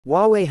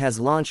Huawei has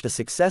launched a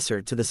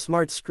successor to the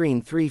Smart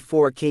Screen 3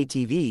 4K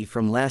TV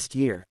from last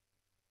year.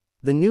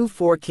 The new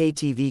 4K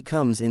TV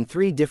comes in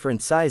 3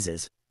 different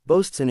sizes,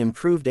 boasts an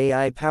improved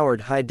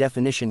AI-powered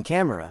high-definition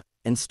camera,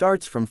 and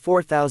starts from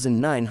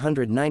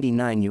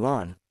 4,999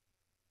 yuan.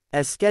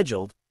 As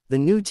scheduled, the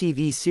new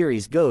TV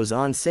series goes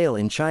on sale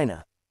in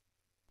China.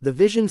 The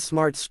Vision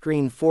Smart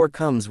Screen 4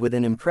 comes with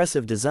an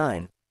impressive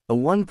design, a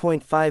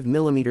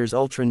 1.5mm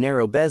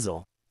ultra-narrow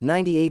bezel,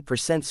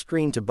 98%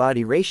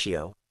 screen-to-body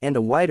ratio, and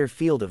a wider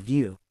field of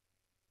view.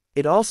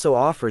 It also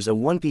offers a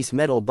one-piece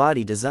metal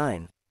body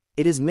design.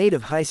 It is made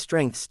of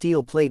high-strength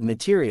steel plate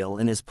material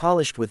and is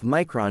polished with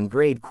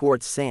micron-grade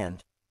quartz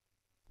sand.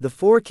 The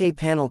 4K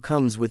panel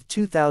comes with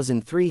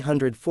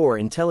 2304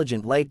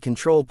 intelligent light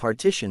control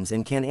partitions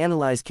and can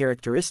analyze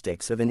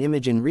characteristics of an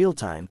image in real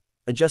time,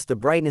 adjust the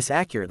brightness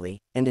accurately,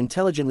 and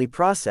intelligently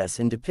process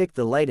and depict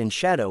the light and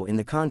shadow in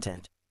the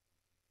content.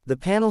 The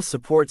panel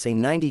supports a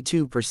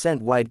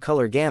 92% wide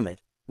color gamut,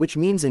 which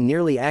means a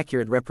nearly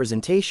accurate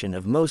representation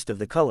of most of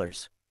the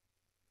colors.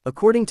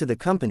 According to the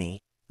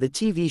company, the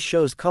TV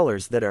shows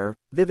colors that are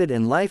vivid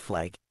and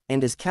lifelike,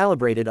 and is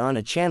calibrated on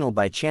a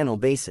channel-by-channel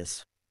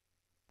basis.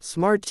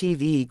 Smart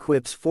TV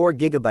equips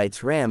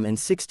 4GB RAM and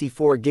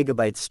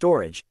 64GB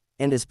storage,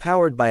 and is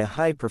powered by a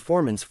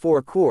high-performance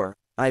 4-core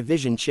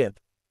Vision chip.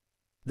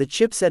 The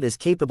chipset is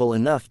capable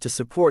enough to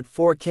support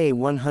 4K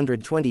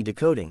 120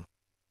 decoding.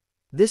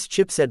 This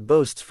chipset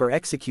boasts for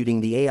executing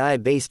the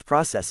AI-based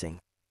processing.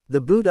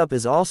 The boot up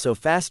is also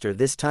faster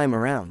this time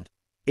around.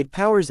 It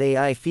powers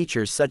AI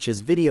features such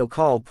as video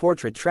call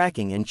portrait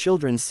tracking and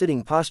children's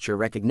sitting posture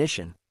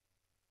recognition.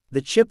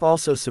 The chip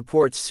also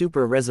supports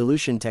super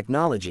resolution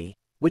technology,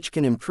 which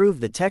can improve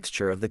the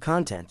texture of the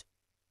content.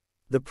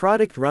 The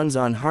product runs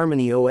on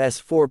Harmony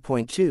OS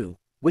 4.2,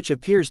 which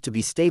appears to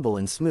be stable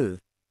and smooth.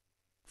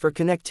 For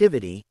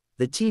connectivity,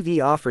 the TV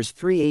offers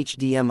 3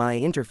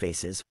 HDMI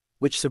interfaces,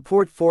 which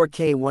support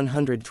 4K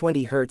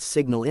 120Hz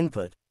signal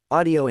input,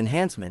 audio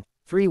enhancement,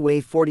 3-way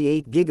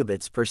 48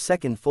 gigabits per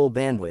second full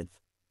bandwidth.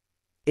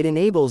 It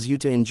enables you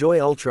to enjoy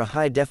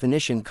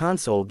ultra-high-definition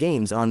console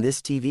games on this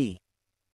TV.